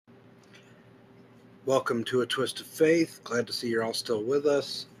Welcome to A Twist of Faith. Glad to see you're all still with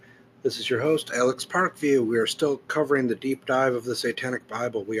us. This is your host, Alex Parkview. We are still covering the deep dive of the Satanic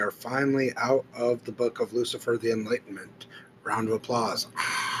Bible. We are finally out of the book of Lucifer the Enlightenment. Round of applause.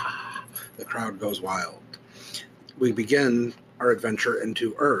 The crowd goes wild. We begin our adventure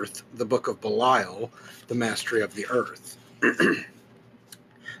into Earth, the book of Belial, the mastery of the earth. The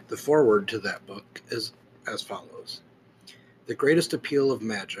foreword to that book is as follows. The greatest appeal of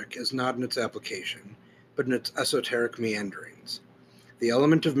magic is not in its application, but in its esoteric meanderings. The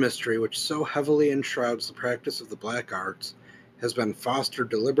element of mystery which so heavily enshrouds the practice of the black arts has been fostered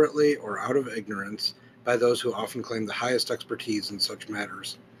deliberately or out of ignorance by those who often claim the highest expertise in such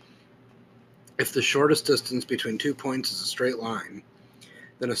matters. If the shortest distance between 2 points is a straight line,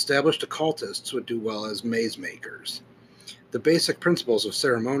 then established occultists would do well as maze makers. The basic principles of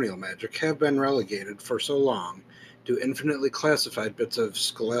ceremonial magic have been relegated for so long to infinitely classified bits of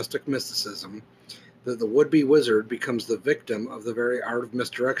scholastic mysticism that the would-be wizard becomes the victim of the very art of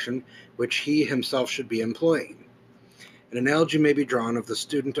misdirection which he himself should be employing. An analogy may be drawn of the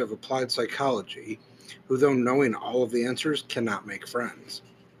student of applied psychology, who, though knowing all of the answers, cannot make friends.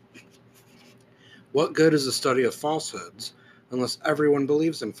 What good is the study of falsehoods unless everyone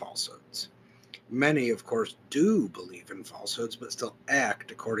believes in falsehoods? Many, of course, do believe in falsehoods, but still act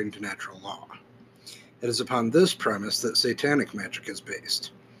according to natural law. It is upon this premise that Satanic magic is based.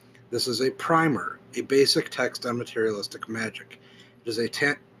 This is a primer, a basic text on materialistic magic. It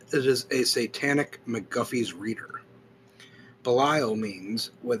is a satanic MacGuffey's reader. Belial means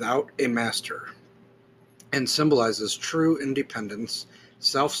without a master, and symbolizes true independence,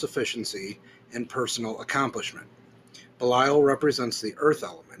 self-sufficiency, and personal accomplishment. Belial represents the earth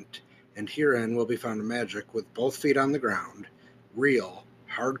element, and herein will be found magic with both feet on the ground, real,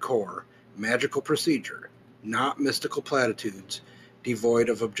 hardcore, magical procedure, not mystical platitudes, devoid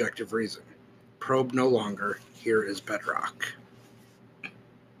of objective reason. Probe no longer, here is bedrock.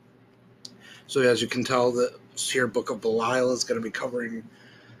 So as you can tell, the here book of Belial is going to be covering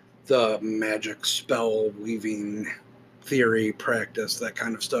the magic, spell weaving, theory, practice, that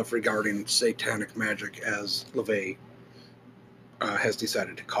kind of stuff regarding satanic magic, as LaVey has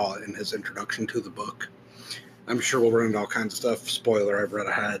decided to call it in his introduction to the book. I'm sure we'll run into all kinds of stuff. Spoiler, I've read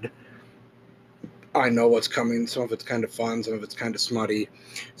ahead. I know what's coming. Some of it's kind of fun, some of it's kind of smutty,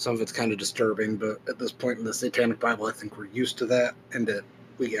 some of it's kind of disturbing, but at this point in the Satanic Bible, I think we're used to that, and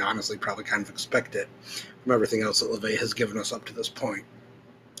we honestly probably kind of expect it from everything else that LaVey has given us up to this point.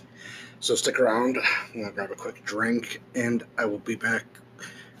 So stick around. I'm going to grab a quick drink, and I will be back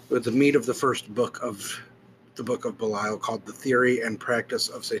with the meat of the first book of the book of Belial, called The Theory and Practice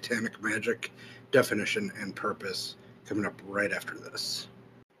of Satanic Magic, Definition and Purpose, coming up right after this.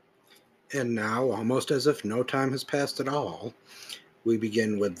 And now, almost as if no time has passed at all, we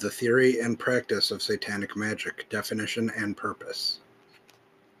begin with The Theory and Practice of Satanic Magic, Definition and Purpose.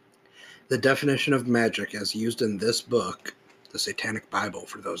 The definition of magic as used in this book, the Satanic Bible,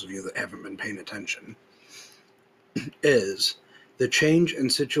 for those of you that haven't been paying attention, is the change in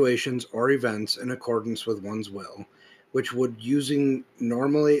situations or events in accordance with one's will, which would, using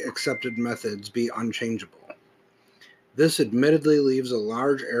normally accepted methods, be unchangeable. This admittedly leaves a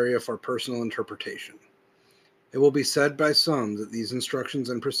large area for personal interpretation. It will be said by some that these instructions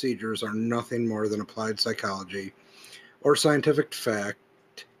and procedures are nothing more than applied psychology or scientific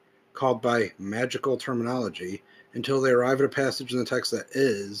fact called by magical terminology until they arrive at a passage in the text that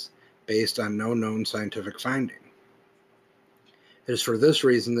is based on no known scientific finding. It is for this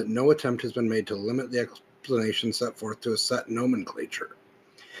reason that no attempt has been made to limit the explanation set forth to a set nomenclature.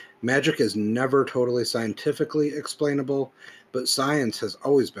 Magic is never totally scientifically explainable, but science has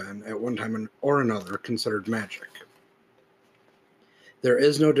always been, at one time or another, considered magic. There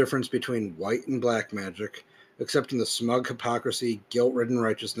is no difference between white and black magic, except in the smug hypocrisy, guilt-ridden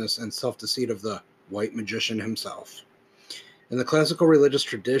righteousness, and self-deceit of the white magician himself. In the classical religious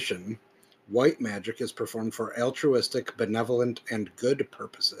tradition, white magic is performed for altruistic, benevolent, and good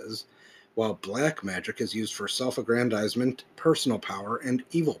purposes, while black magic is used for self-aggrandizement, personal power, and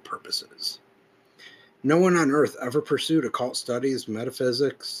evil purposes. No one on earth ever pursued occult studies,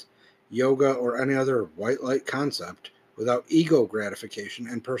 metaphysics, yoga, or any other white light concept without ego gratification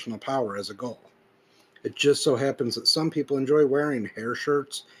and personal power as a goal. It just so happens that some people enjoy wearing hair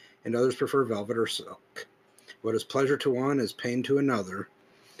shirts and others prefer velvet or silk. What is pleasure to one is pain to another,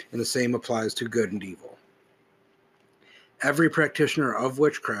 and the same applies to good and evil. Every practitioner of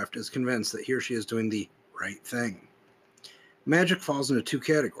witchcraft is convinced that he or she is doing the right thing. Magic falls into two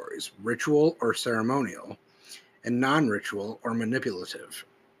categories, ritual or ceremonial, and non-ritual or manipulative.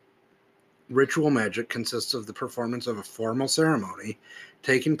 Ritual magic consists of the performance of a formal ceremony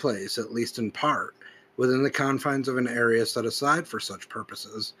taking place, at least in part, within the confines of an area set aside for such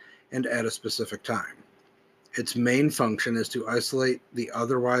purposes and at a specific time. Its main function is to isolate the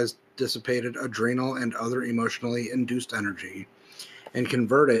otherwise dissipated adrenal and other emotionally induced energy and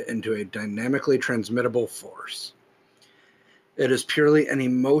convert it into a dynamically transmittable force. It is purely an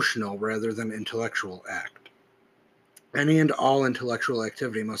emotional rather than intellectual act. Any and all intellectual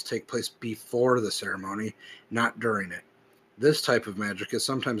activity must take place before the ceremony, not during it. This type of magic is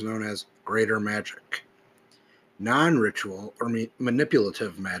sometimes known as greater magic. Non-ritual or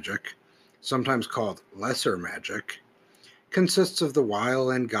manipulative magic, sometimes called lesser magic, consists of the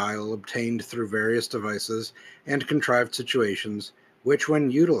wile and guile obtained through various devices and contrived situations, which, when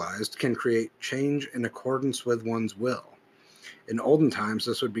utilized, can create change in accordance with one's will. In olden times,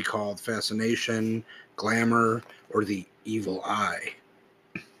 this would be called fascination, glamour, or the evil eye.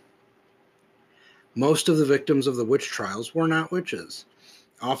 Most of the victims of the witch trials were not witches.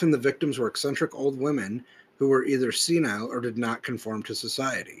 Often the victims were eccentric old women who were either senile or did not conform to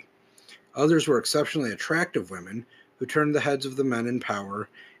society. Others were exceptionally attractive women who turned the heads of the men in power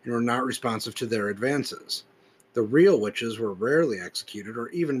and were not responsive to their advances. The real witches were rarely executed or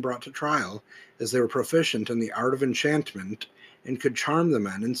even brought to trial, as they were proficient in the art of enchantment and could charm the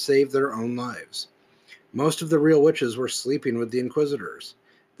men and save their own lives. Most of the real witches were sleeping with the inquisitors.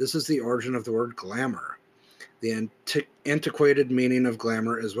 This is the origin of the word glamour. The antiquated meaning of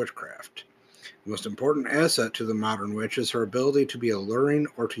glamour is witchcraft. The most important asset to the modern witch is her ability to be alluring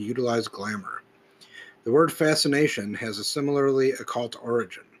or to utilize glamour. The word fascination has a similarly occult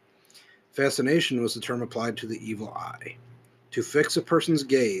origin. Fascination was the term applied to the evil eye. To fix a person's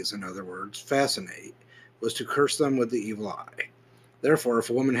gaze, in other words, fascinate, was to curse them with the evil eye. Therefore, if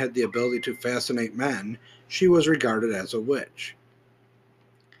a woman had the ability to fascinate men, she was regarded as a witch.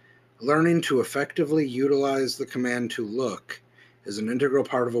 Learning to effectively utilize the command to look is an integral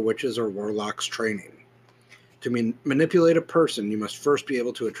part of a witch's or warlock's training. To manipulate a person, you must first be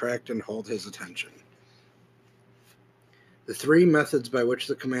able to attract and hold his attention. The three methods by which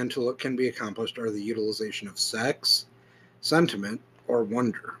the command to look can be accomplished are the utilization of sex, sentiment, or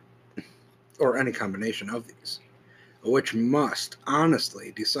wonder, or any combination of these. A witch must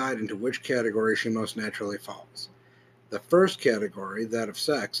honestly decide into which category she most naturally falls. The first category, that of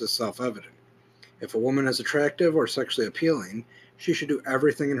sex, is self-evident. If a woman is attractive or sexually appealing, she should do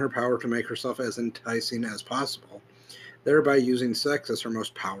everything in her power to make herself as enticing as possible, thereby using sex as her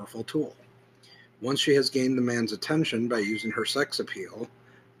most powerful tool. Once she has gained the man's attention by using her sex appeal,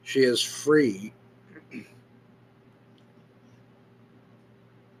 she is free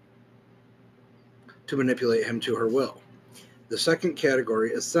to manipulate him to her will. The second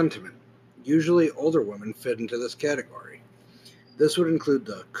category is sentiment. Usually older women fit into this category. This would include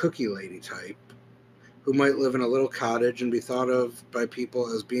the cookie lady type, who might live in a little cottage and be thought of by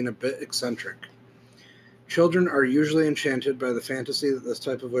people as being a bit eccentric. Children are usually enchanted by the fantasy that this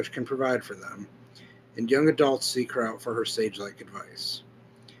type of witch can provide for them, and young adults seek her out for her sage-like advice.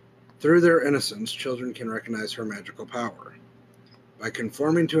 Through their innocence, children can recognize her magical power. By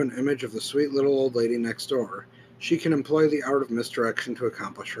conforming to an image of the sweet little old lady next door, she can employ the art of misdirection to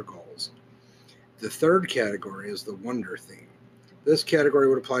accomplish her goals. The third category is the wonder theme. This category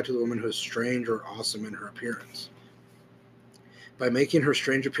would apply to the woman who is strange or awesome in her appearance. By making her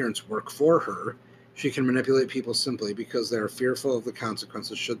strange appearance work for her, she can manipulate people simply because they are fearful of the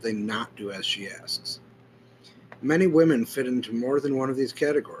consequences should they not do as she asks. Many women fit into more than one of these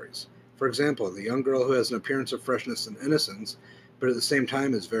categories. For example, the young girl who has an appearance of freshness and innocence, but at the same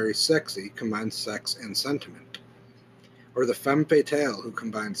time is very sexy, combines sex and sentiment. Or the femme fatale who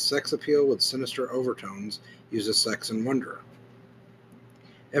combines sex appeal with sinister overtones, uses sex and wonder.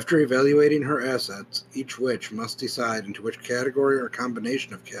 After evaluating her assets, each witch must decide into which category or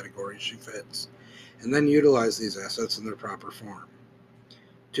combination of categories she fits, and then utilize these assets in their proper form.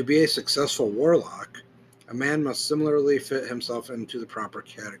 To be a successful warlock, a man must similarly fit himself into the proper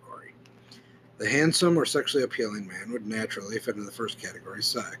category. The handsome or sexually appealing man would naturally fit into the first category,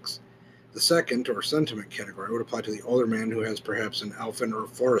 sex. The second, or sentiment category, would apply to the older man who has perhaps an elfin or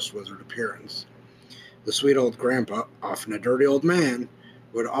forest wizard appearance. The sweet old grandpa, often a dirty old man,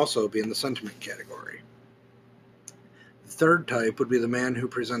 would also be in the sentiment category. The third type would be the man who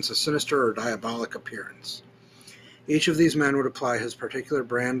presents a sinister or diabolic appearance. Each of these men would apply his particular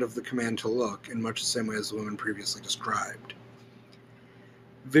brand of the command to look in much the same way as the woman previously described.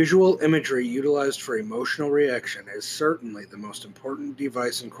 Visual imagery utilized for emotional reaction is certainly the most important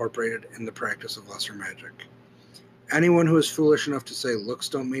device incorporated in the practice of lesser magic. Anyone who is foolish enough to say looks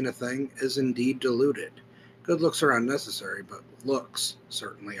don't mean a thing is indeed deluded. Good looks are unnecessary, but looks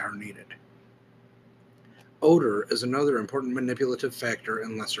certainly are needed. Odor is another important manipulative factor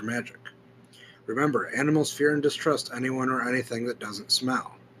in lesser magic. Remember, animals fear and distrust anyone or anything that doesn't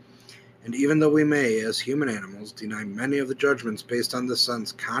smell. And even though we may, as human animals, deny many of the judgments based on this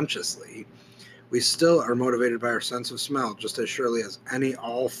sense consciously, we still are motivated by our sense of smell just as surely as any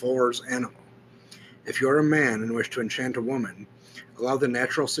all-fours animal. If you are a man and wish to enchant a woman, allow the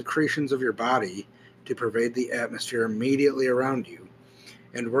natural secretions of your body to pervade the atmosphere immediately around you,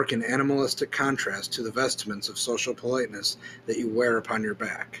 and work in animalistic contrast to the vestments of social politeness that you wear upon your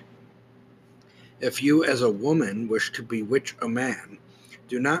back. If you, as a woman, wish to bewitch a man,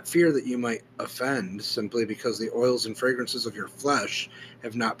 do not fear that you might offend simply because the oils and fragrances of your flesh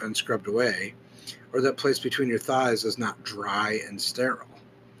have not been scrubbed away, or that place between your thighs is not dry and sterile.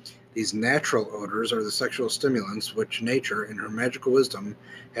 These natural odors are the sexual stimulants which nature, in her magical wisdom,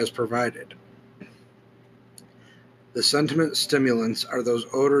 has provided. The sentiment stimulants are those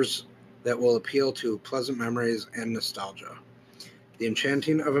odors that will appeal to pleasant memories and nostalgia. The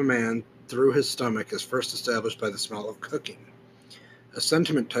enchanting of a man through his stomach is first established by the smell of cooking, a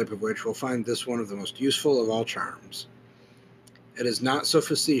sentiment type of which will find this one of the most useful of all charms. It is not so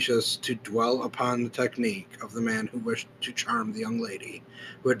facetious to dwell upon the technique of the man who wished to charm the young lady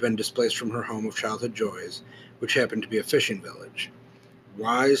who had been displaced from her home of childhood joys, which happened to be a fishing village.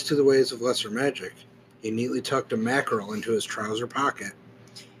 Wise to the ways of lesser magic, he neatly tucked a mackerel into his trouser pocket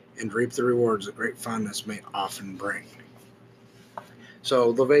and reaped the rewards that great fondness may often bring.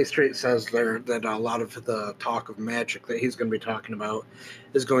 So LeVay Straight says there that a lot of the talk of magic that he's going to be talking about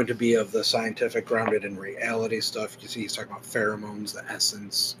is going to be of the scientific, grounded in reality stuff. You see, he's talking about pheromones, the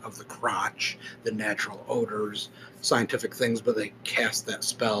essence of the crotch, the natural odors, scientific things, but they cast that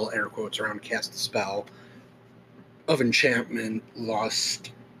spell, air quotes around, cast the spell of enchantment,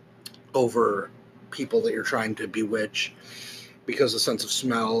 lust over people that you're trying to bewitch, because the sense of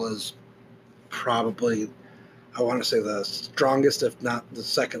smell is probably, I want to say, the strongest, if not the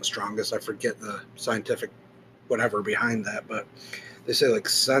second strongest. I forget the scientific whatever behind that, but they say like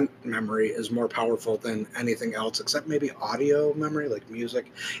scent memory is more powerful than anything else, except maybe audio memory, like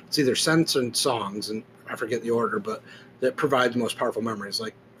music. It's either scents and songs, and I forget the order, but that provides most powerful memories.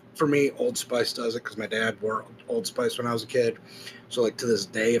 Like for me, Old Spice does it because my dad wore Old Spice when I was a kid. So like to this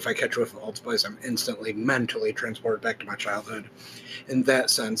day, if I catch a whiff of Old Spice, I'm instantly mentally transported back to my childhood. In that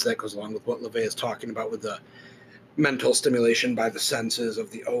sense, that goes along with what LeVay is talking about with the mental stimulation by the senses of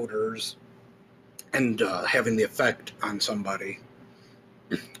the odors and having the effect on somebody.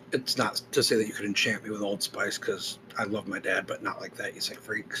 It's not to say that you could enchant me with Old Spice, because I love my dad, but not like that, you sick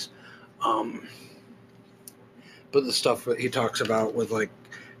freaks. But the stuff that he talks about with like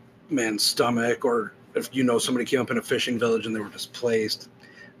man's stomach, or if you know somebody came up in a fishing village and they were displaced,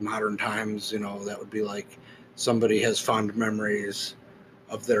 modern times, that would be like somebody has fond memories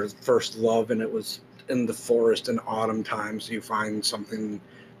of their first love, and it was in the forest in autumn time, so you find something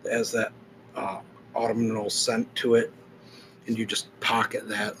that has that autumnal scent to it, and you just pocket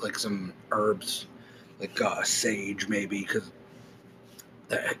that, like some herbs, like sage maybe, because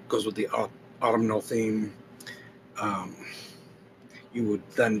that goes with the autumnal theme. You would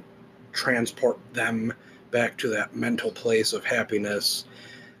then transport them back to that mental place of happiness,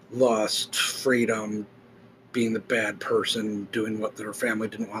 lust, freedom, being the bad person, doing what their family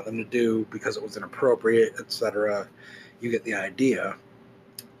didn't want them to do because it was inappropriate, etc. You get the idea.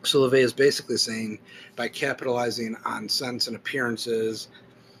 So LeVay is basically saying by capitalizing on sense and appearances,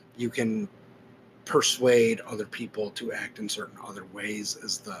 you can persuade other people to act in certain other ways,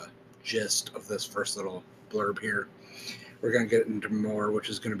 is the gist of this first little blurb here. We're going to get into more, which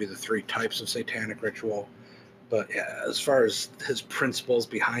is going to be the 3 types of satanic ritual. But yeah, as far as his principles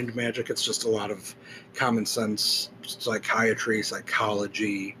behind magic, it's just a lot of common sense, psychiatry,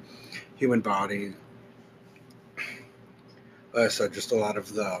 psychology, human body. Like I said, just a lot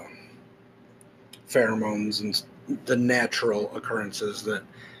of the pheromones and the natural occurrences that,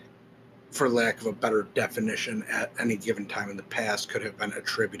 for lack of a better definition, at any given time in the past could have been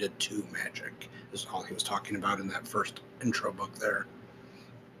attributed to magic. Is all he was talking about in that first intro book there.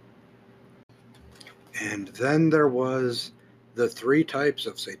 And then there was the 3 types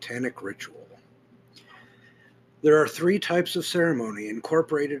of satanic ritual. There are 3 types of ceremony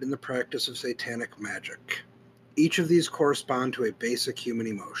incorporated in the practice of satanic magic. Each of these correspond to a basic human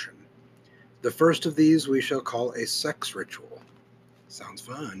emotion. The first of these we shall call a sex ritual. Sounds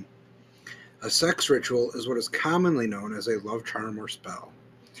fun. A sex ritual is what is commonly known as a love charm or spell.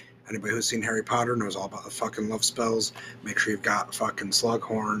 Anybody who's seen Harry Potter knows all about the fucking love spells. Make sure you've got fucking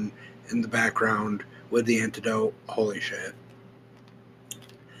Slughorn in the background with the antidote. Holy shit.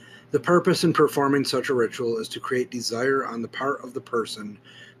 The purpose in performing such a ritual is to create desire on the part of the person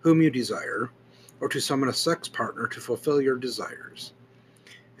whom you desire, or to summon a sex partner to fulfill your desires.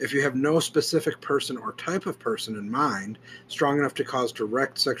 If you have no specific person or type of person in mind strong enough to cause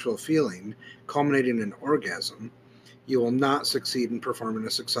direct sexual feeling, culminating in orgasm, you will not succeed in performing a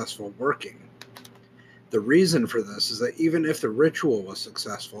successful working. The reason for this is that even if the ritual was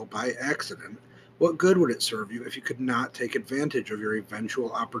successful by accident, what good would it serve you if you could not take advantage of your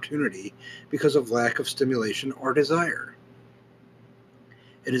eventual opportunity because of lack of stimulation or desire?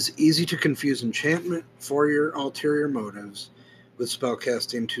 It is easy to confuse enchantment for your ulterior motives with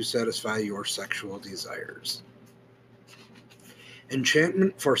spellcasting to satisfy your sexual desires.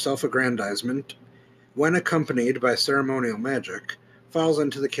 Enchantment for self-aggrandizement, when accompanied by ceremonial magic, falls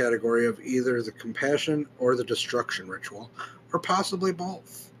into the category of either the compassion or the destruction ritual, or possibly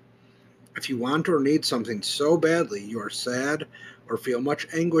both. If you want or need something so badly you are sad or feel much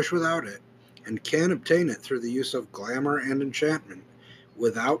anguish without it, and can obtain it through the use of glamour and enchantment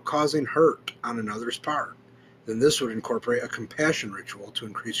without causing hurt on another's part, then this would incorporate a compassion ritual to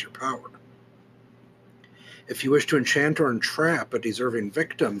increase your power. If you wish to enchant or entrap a deserving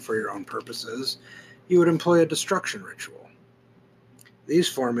victim for your own purposes, you would employ a destruction ritual. These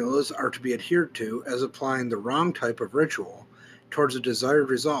formulas are to be adhered to, as applying the wrong type of ritual towards a desired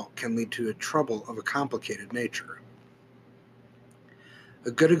result can lead to a trouble of a complicated nature.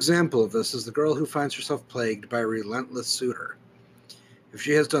 A good example of this is the girl who finds herself plagued by a relentless suitor. If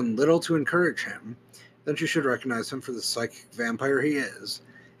she has done little to encourage him, then she should recognize him for the psychic vampire he is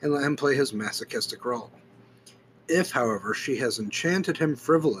and let him play his masochistic role. If, however, she has enchanted him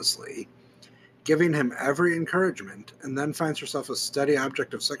frivolously, giving him every encouragement, and then finds herself a steady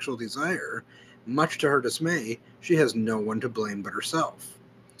object of sexual desire, much to her dismay, she has no one to blame but herself.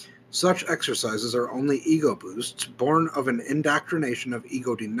 Such exercises are only ego boosts born of an indoctrination of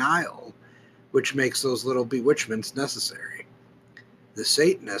ego denial, which makes those little bewitchments necessary. The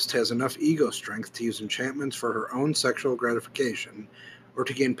Satanist has enough ego strength to use enchantments for her own sexual gratification, or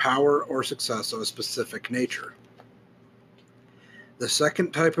to gain power or success of a specific nature. The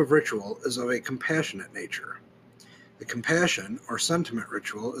second type of ritual is of a compassionate nature. The compassion or sentiment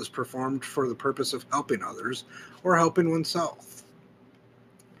ritual is performed for the purpose of helping others or helping oneself.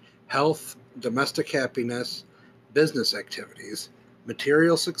 Health, domestic happiness, business activities,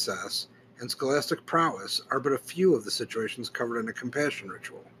 material success, and scholastic prowess are but a few of the situations covered in a compassion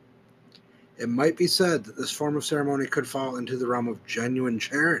ritual. It might be said that this form of ceremony could fall into the realm of genuine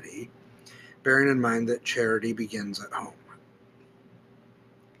charity, bearing in mind that charity begins at home.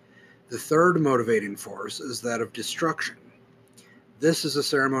 The third motivating force is that of destruction. This is a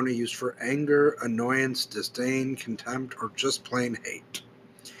ceremony used for anger, annoyance, disdain, contempt, or just plain hate.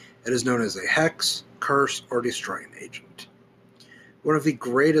 It is known as a hex, curse, or destroying agent. One of the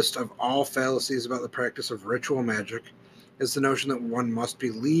greatest of all fallacies about the practice of ritual magic is the notion that one must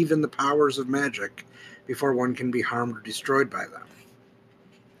believe in the powers of magic before one can be harmed or destroyed by them.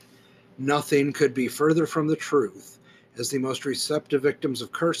 Nothing could be further from the truth, as the most receptive victims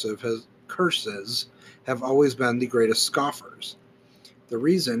of curses have always been the greatest scoffers. The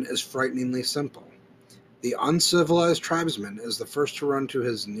reason is frighteningly simple. The uncivilized tribesman is the first to run to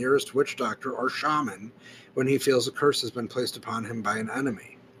his nearest witch doctor or shaman when he feels a curse has been placed upon him by an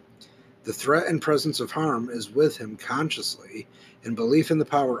enemy. The threat and presence of harm is with him consciously, and belief in the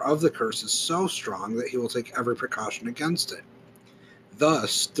power of the curse is so strong that he will take every precaution against it.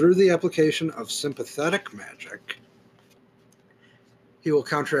 Thus, through the application of sympathetic magic, he will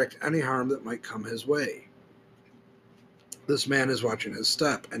counteract any harm that might come his way. This man is watching his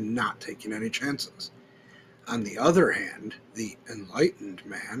step and not taking any chances. On the other hand, the enlightened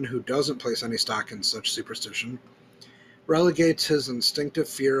man, who doesn't place any stock in such superstition, relegates his instinctive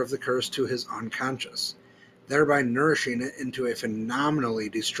fear of the curse to his unconscious, thereby nourishing it into a phenomenally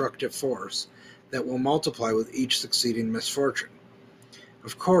destructive force that will multiply with each succeeding misfortune.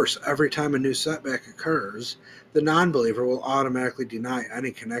 Of course, every time a new setback occurs, the non-believer will automatically deny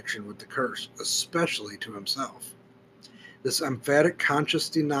any connection with the curse, especially to himself. This emphatic conscious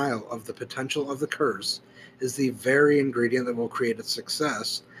denial of the potential of the curse is the very ingredient that will create its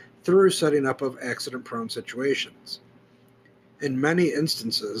success through setting up of accident-prone situations. In many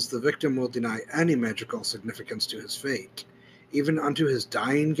instances, the victim will deny any magical significance to his fate, even unto his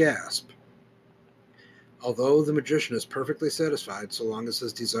dying gasp, although the magician is perfectly satisfied so long as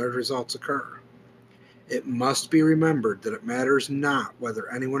his desired results occur. It must be remembered that it matters not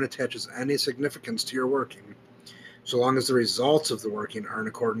whether anyone attaches any significance to your working, so long as the results of the working are in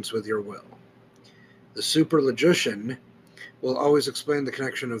accordance with your will. The super-logician will always explain the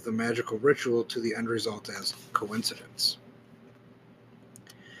connection of the magical ritual to the end result as coincidence.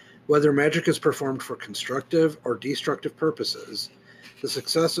 Whether magic is performed for constructive or destructive purposes, The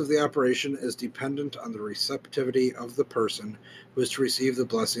success of the operation is dependent on the receptivity of the person who is to receive the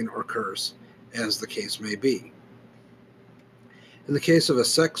blessing or curse, as the case may be. In the case of a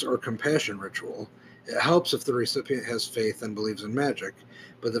sex or compassion ritual, it helps if the recipient has faith and believes in magic,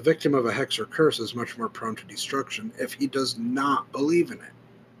 but the victim of a hex or curse is much more prone to destruction if he does not believe in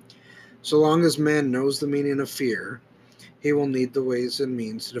it. So long as man knows the meaning of fear, he will need the ways and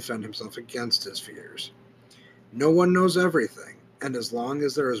means to defend himself against his fears. No one knows everything, and as long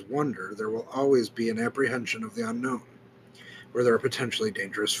as there is wonder, there will always be an apprehension of the unknown, where there are potentially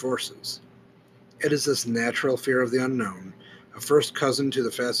dangerous forces. It is this natural fear of the unknown, a first cousin to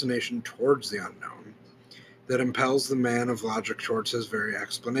the fascination towards the unknown, that impels the man of logic towards his very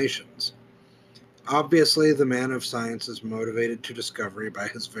explanations. Obviously, the man of science is motivated to discovery by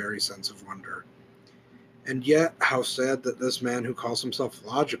his very sense of wonder. And yet, how sad that this man who calls himself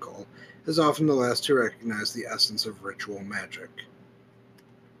logical is often the last to recognize the essence of ritual magic.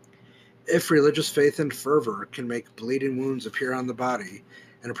 If religious faith and fervor can make bleeding wounds appear on the body,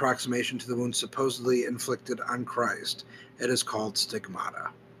 an approximation to the wounds supposedly inflicted on Christ, it is called stigmata.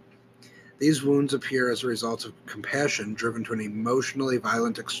 These wounds appear as a result of compassion driven to an emotionally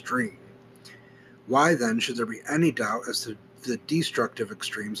violent extreme. Why then should there be any doubt as to the destructive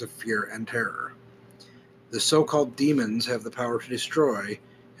extremes of fear and terror? The so-called demons have the power to destroy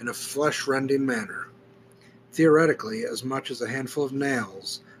in a flesh-rending manner. Theoretically, as much as a handful of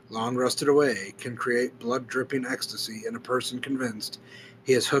nails, long rusted away, can create blood-dripping ecstasy in a person convinced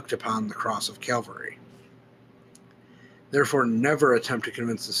he is hooked upon the cross of Calvary. Therefore, never attempt to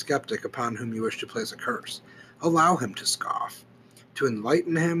convince the skeptic upon whom you wish to place a curse. Allow him to scoff. To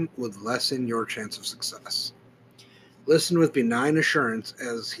enlighten him would lessen your chance of success. Listen with benign assurance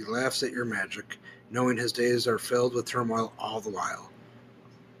as he laughs at your magic, knowing his days are filled with turmoil all the while.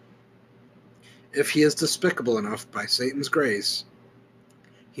 If he is despicable enough, by Satan's grace,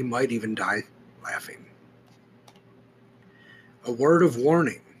 he might even die laughing. A word of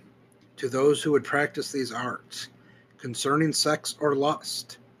warning to those who would practice these arts concerning sex or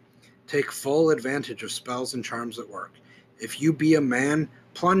lust. Take full advantage of spells and charms at work. If you be a man,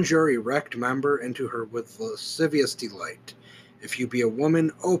 plunge your erect member into her with lascivious delight. If you be a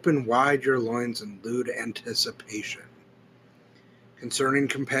woman, open wide your loins in lewd anticipation. Concerning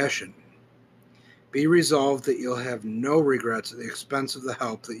compassion, be resolved that you'll have no regrets at the expense of the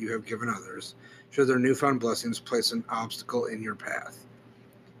help that you have given others, should their newfound blessings place an obstacle in your path.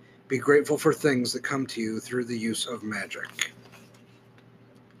 Be grateful for things that come to you through the use of magic.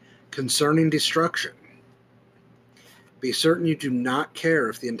 Concerning destruction, be certain you do not care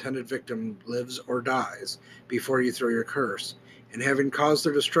if the intended victim lives or dies before you throw your curse, and having caused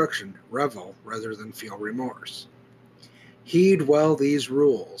their destruction, revel rather than feel remorse. Heed well these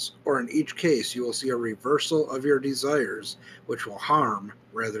rules, or in each case you will see a reversal of your desires, which will harm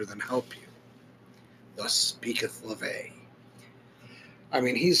rather than help you. Thus speaketh LaVey. I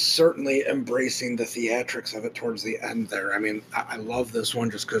mean, he's certainly embracing the theatrics of it towards the end there. I mean, I love this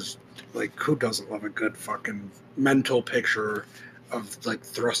one just because, like, who doesn't love a good fucking mental picture of, like,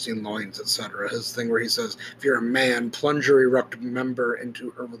 thrusting loins, etc. His thing where he says, if you're a man, plunge your erect member into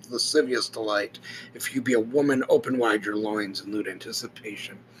her with lascivious delight. If you be a woman, open wide your loins in lewd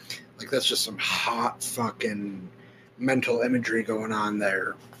anticipation. Like, that's just some hot fucking mental imagery going on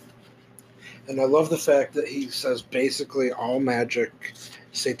there. And I love the fact that he says basically all magic,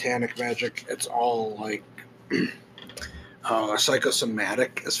 satanic magic, it's all like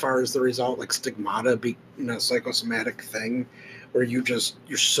psychosomatic as far as the result, like stigmata being a psychosomatic thing, where you're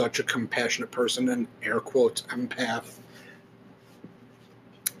such a compassionate person, and air quotes empath,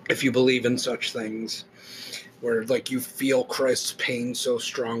 if you believe in such things, where like you feel Christ's pain so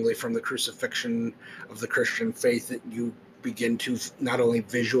strongly from the crucifixion of the Christian faith that you begin to not only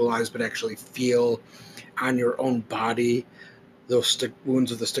visualize but actually feel on your own body those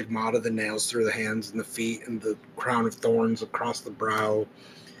wounds of the stigmata, the nails through the hands and the feet, and the crown of thorns across the brow,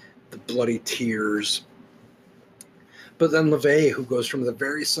 the bloody tears. But then LaVey, who goes from the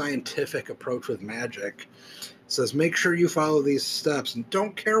very scientific approach with magic, says make sure you follow these steps and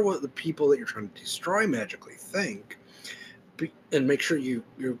don't care what the people that you're trying to destroy magically think, and make sure you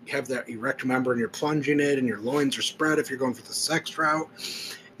have that erect member and you're plunging it and your loins are spread if you're going for the sex route.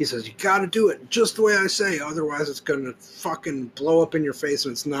 He says you got to do it just the way I say, otherwise it's going to fucking blow up in your face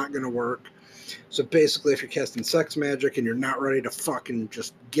and it's not going to work. So basically, if you're casting sex magic and you're not ready to fucking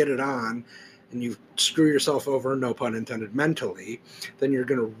just get it on, and you screw yourself over, no pun intended, mentally, then you're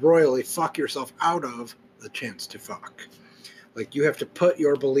going to royally fuck yourself out of the chance to fuck. Like, you have to put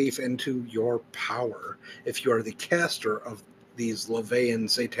your belief into your power if you are the caster of these LaVeyan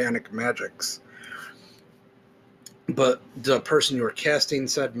satanic magics. But the person you are casting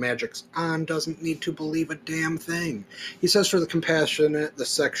said magic's on doesn't need to believe a damn thing. He says for the compassionate, the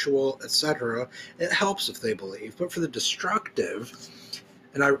sexual, etc., it helps if they believe. But for the destructive,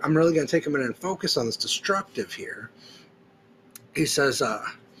 and I'm really going to take a minute and focus on this destructive here, he says,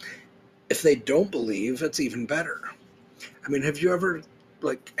 if they don't believe, it's even better. I mean, have you ever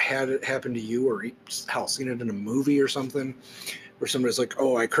like had it happen to you, or hell, seen it in a movie or something, where somebody's like,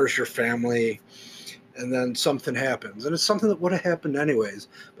 "Oh, I curse your family," and then something happens, and it's something that would have happened anyways,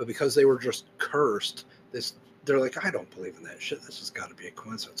 but because they were just cursed, they're like, "I don't believe in that shit. This has got to be a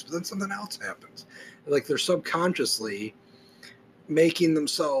coincidence." But then something else happens, like they're subconsciously making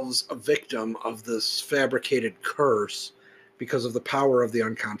themselves a victim of this fabricated curse because of the power of the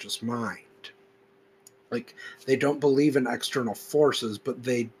unconscious mind. Like, they don't believe in external forces, but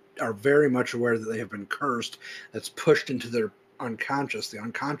they are very much aware that they have been cursed. That's pushed into their unconscious. The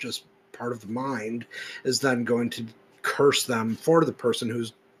unconscious part of the mind is then going to curse them for the person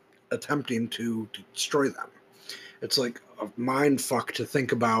who's attempting to destroy them. It's like a mind fuck to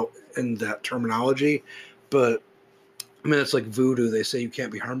think about in that terminology, but I mean, it's like voodoo. They say you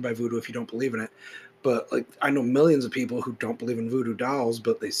can't be harmed by voodoo if you don't believe in it. But like, I know millions of people who don't believe in voodoo dolls,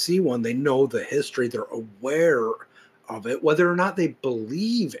 but they see one, they know the history, they're aware of it. Whether or not they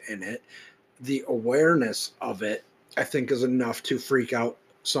believe in it, the awareness of it, I think, is enough to freak out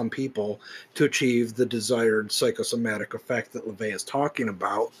some people to achieve the desired psychosomatic effect that LaVey is talking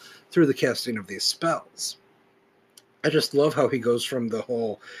about through the casting of these spells. I just love how he goes from the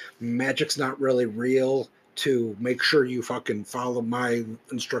whole magic's not really real to make sure you fucking follow my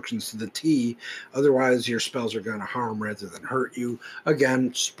instructions to the T. Otherwise, your spells are going to harm rather than hurt you.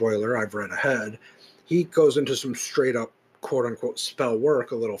 Again, spoiler, I've read ahead. He goes into some straight up quote unquote spell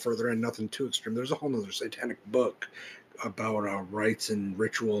work a little further and nothing too extreme. There's a whole other satanic book about rites and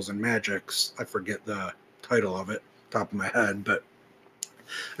rituals and magics. I forget the title of it, top of my head, but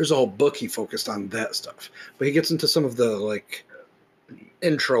there's a whole book he focused on that stuff. But he gets into some of the like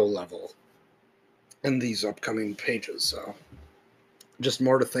intro level in these upcoming pages, so just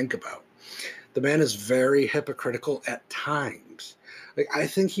more to think about. The man is very hypocritical at times. Like, I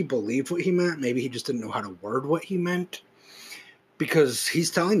think he believed what he meant. Maybe he just didn't know how to word what he meant, because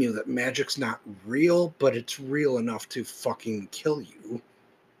he's telling you that magic's not real, but it's real enough to fucking kill you.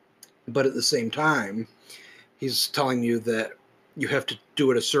 But at the same time, he's telling you that you have to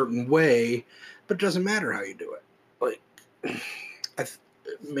do it a certain way, but it doesn't matter how you do it. Like,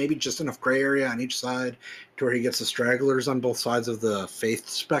 maybe just enough gray area on each side to where he gets the stragglers on both sides of the faith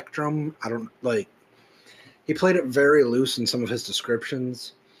spectrum. I don't like. He played it very loose in some of his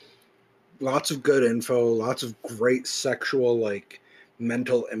descriptions. Lots of good info, lots of great sexual, like,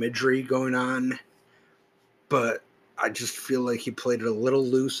 mental imagery going on, but I just feel like he played it a little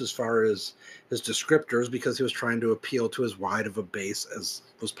loose as far as his descriptors because he was trying to appeal to as wide of a base as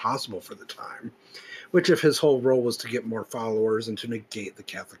was possible for the time. Which, if his whole role was to get more followers and to negate the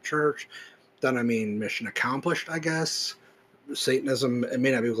Catholic Church, then, I mean, mission accomplished, I guess. Satanism, it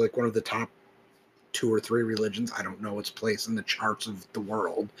may not be like one of the top 2 or 3 religions. I don't know its place in the charts of the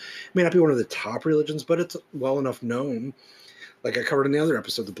world. It may not be one of the top religions, but it's well enough known. Like I covered in the other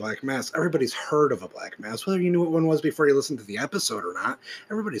episode, the Black Mass. Everybody's heard of a Black Mass. Whether you knew what one was before you listened to the episode or not,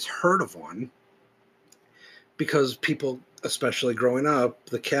 everybody's heard of one. Because people, especially growing up,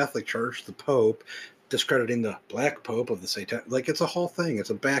 the Catholic Church, the Pope, discrediting the Black Pope of the Satan, like, it's a whole thing.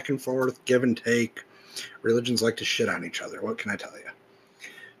 It's a back and forth, give and take. Religions like to shit on each other. What can I tell you?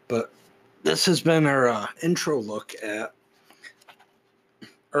 But this has been our intro look at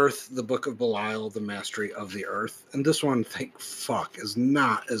Earth, the Book of Belial, the Mastery of the Earth. And this one, thank fuck, is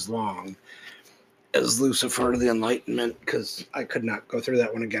not as long as Lucifer, the Enlightenment, because I could not go through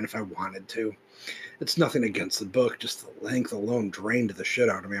that one again if I wanted to. It's nothing against the book, just the length alone drained the shit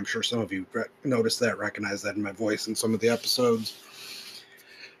out of me. I'm sure some of you noticed that, recognized that in my voice in some of the episodes.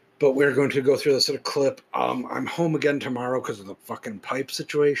 But we're going to go through this in a clip. I'm home again tomorrow because of the fucking pipe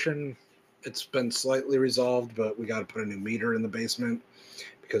situation. It's been slightly resolved, but we got to put a new meter in the basement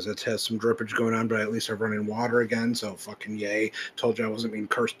because it has some drippage going on, but at least I'm running water again, so fucking yay. Told you I wasn't being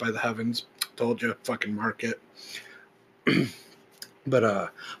cursed by the heavens. Told you, fucking mark it.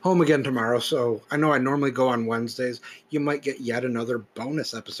 But home again tomorrow, so I know I normally go on Wednesdays. You might get yet another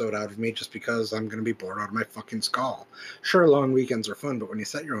bonus episode out of me just because I'm going to be bored out of my fucking skull. Sure, long weekends are fun, but when you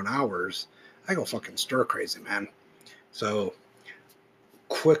set your own hours, I go fucking stir crazy, man. So,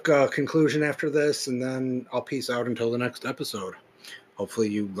 quick conclusion after this, and then I'll peace out until the next episode. Hopefully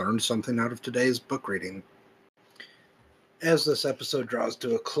you learned something out of today's book reading. As this episode draws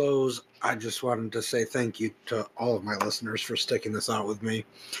to a close, I just wanted to say thank you to all of my listeners for sticking this out with me.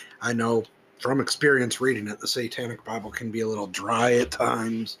 I know from experience reading it, the Satanic Bible can be a little dry at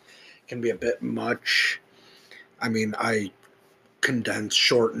times, can be a bit much. I mean, I condense,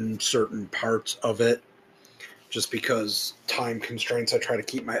 shorten certain parts of it just because time constraints. I try to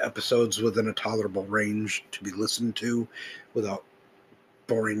keep my episodes within a tolerable range to be listened to without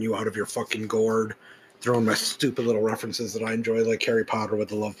boring you out of your fucking gourd, throwing my stupid little references that I enjoy, like Harry Potter with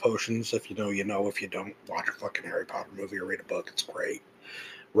the love potions. If you know, you know. If you don't, watch a fucking Harry Potter movie or read a book. It's great.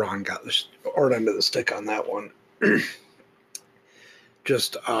 Ron got the short end of the stick on that one.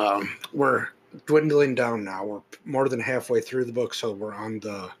 Just, we're dwindling down now. We're more than halfway through the book, so we're on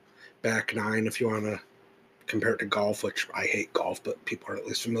the back nine, if you want to compare it to golf, which I hate golf, but people are at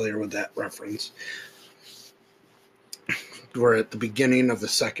least familiar with that reference. We're at the beginning of the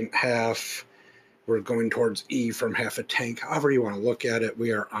second half. We're going towards E from half a tank. However you want to look at it,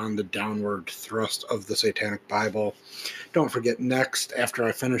 we are on the downward thrust of the Satanic Bible. Don't forget, next, after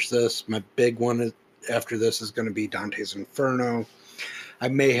I finish this, my big one after this is going to be Dante's Inferno. I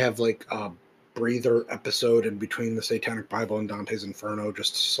may have like a breather episode in between the Satanic Bible and Dante's Inferno,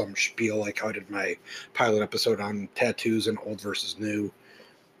 just some spiel like how I did my pilot episode on tattoos and old versus new.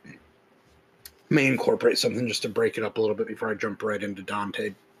 May incorporate something just to break it up a little bit before I jump right into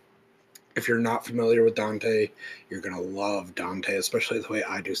Dante. If you're not familiar with Dante, you're going to love Dante, especially the way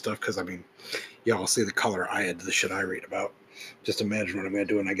I do stuff, because, I mean, y'all see the color I add to the shit I read about. Just imagine what I'm going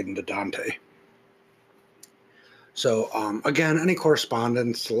to do when I get into Dante. So, again, any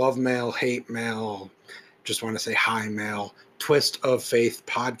correspondence, love mail, hate mail, just want to say hi mail,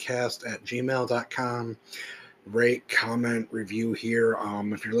 twistoffaithpodcast@gmail.com. Rate, comment, review here.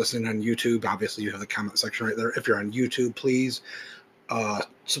 If you're listening on YouTube, obviously you have the comment section right there. If you're on YouTube, please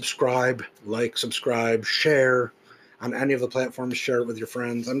subscribe, subscribe, share on any of the platforms, share it with your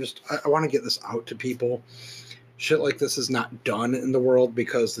friends. I want to get this out to people. Shit like this is not done in the world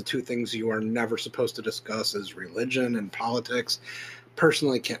because the two things you are never supposed to discuss is religion and politics.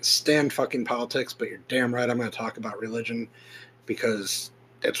 Personally, can't stand fucking politics, but you're damn right I'm going to talk about religion because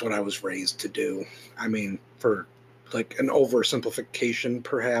it's what I was raised to do. I mean, for like an oversimplification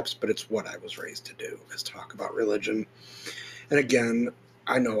perhaps, but it's what I was raised to do, is talk about religion. And again,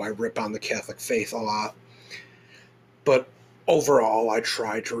 I know I rip on the Catholic faith a lot, but overall I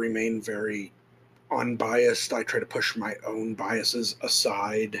try to remain very unbiased. I try to push my own biases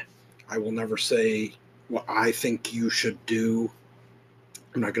aside. I will never say what I think you should do.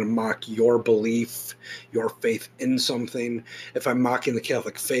 I'm not going to mock your belief, your faith in something. If I'm mocking the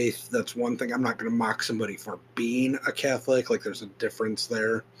Catholic faith, that's one thing. I'm not going to mock somebody for being a Catholic. Like, there's a difference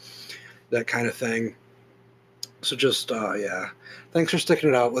there, that kind of thing. So just, yeah, thanks for sticking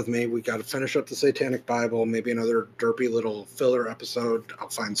it out with me. We got to finish up the Satanic Bible, maybe another derpy little filler episode. I'll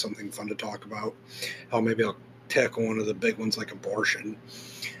find something fun to talk about. Maybe I'll tackle one of the big ones like abortion,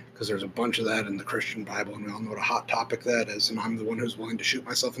 because there's a bunch of that in the Christian Bible, and we all know what a hot topic that is, and I'm the one who's willing to shoot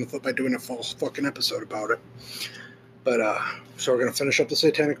myself in the foot by doing a full fucking episode about it. But, so we're going to finish up the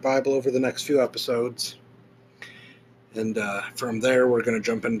Satanic Bible over the next few episodes. And from there, we're going to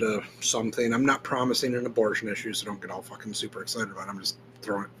jump into something. I'm not promising an abortion issue, so don't get all fucking super excited about it. I'm just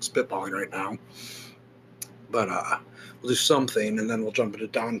spitballing right now. But we'll do something, and then we'll jump into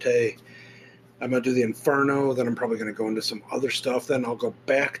Dante. I'm going to do the Inferno, then I'm probably going to go into some other stuff. Then I'll go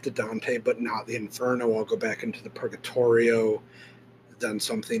back to Dante, but not the Inferno. I'll go back into the Purgatorio, then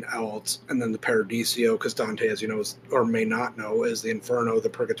something else, and then the Paradiso, because Dante, as you know, or may not know, is the Inferno, the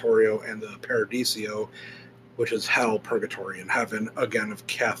Purgatorio, and the Paradiso, which is hell, purgatory, and heaven, again, of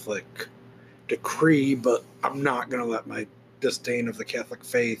Catholic decree. But I'm not going to let my disdain of the Catholic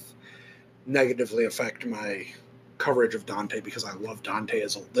faith negatively affect my coverage of Dante, because I love Dante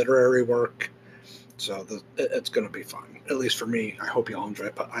as a literary work. So it's going to be fun, at least for me. I hope you all enjoy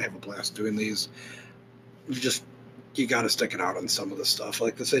it, but I have a blast doing these. You got to stick it out on some of the stuff,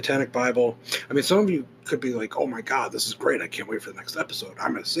 like the Satanic Bible. I mean, some of you could be like, oh my God, this is great. I can't wait for the next episode.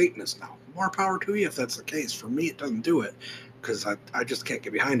 I'm a Satanist now. More power to you if that's the case. For me, it doesn't do it, because I just can't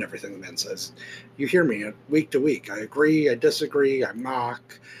get behind everything the man says. You hear me week to week. I agree, I disagree, I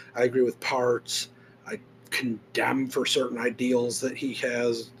mock, I agree with parts, I condemn for certain ideals that he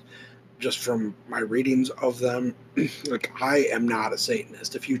has, just from my readings of them. Like, I am not a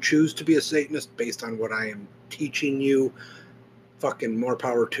Satanist. If you choose to be a Satanist based on what I am teaching you, fucking more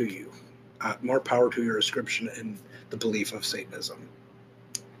power to you. More power to your ascription in the belief of Satanism.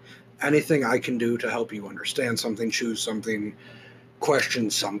 Anything I can do to help you understand something, choose something,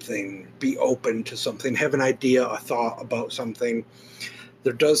 question something, be open to something, have an idea, a thought about something.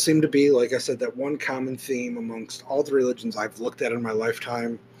 There does seem to be, like I said, that one common theme amongst all the religions I've looked at in my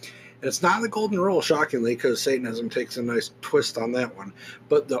lifetime, And it's not the golden rule, shockingly, because Satanism takes a nice twist on that one.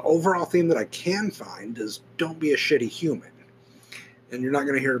 But the overall theme that I can find is don't be a shitty human. And you're not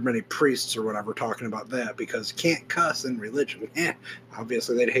going to hear many priests or whatever talking about that because you can't cuss in religion.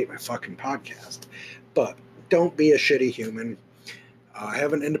 Obviously, they'd hate my fucking podcast. But don't be a shitty human.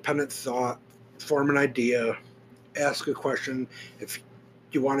 Have an independent thought. Form an idea. Ask a question. If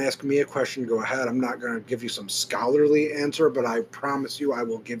you want to ask me a question, go ahead. I'm not going to give you some scholarly answer, but I promise you I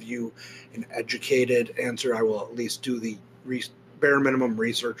will give you an educated answer. I will at least do the bare minimum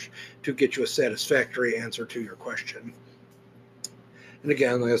research to get you a satisfactory answer to your question. And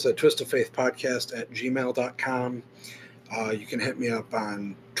again, like I said, twistoffaithpodcast@gmail.com. You can hit me up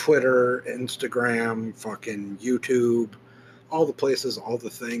on Twitter, Instagram, fucking YouTube, all the places, all the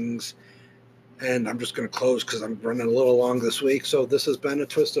things. And I'm just going to close because I'm running a little long this week. So this has been A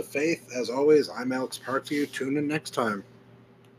Twist of Faith. As always, I'm Alex Parkview. Tune in next time.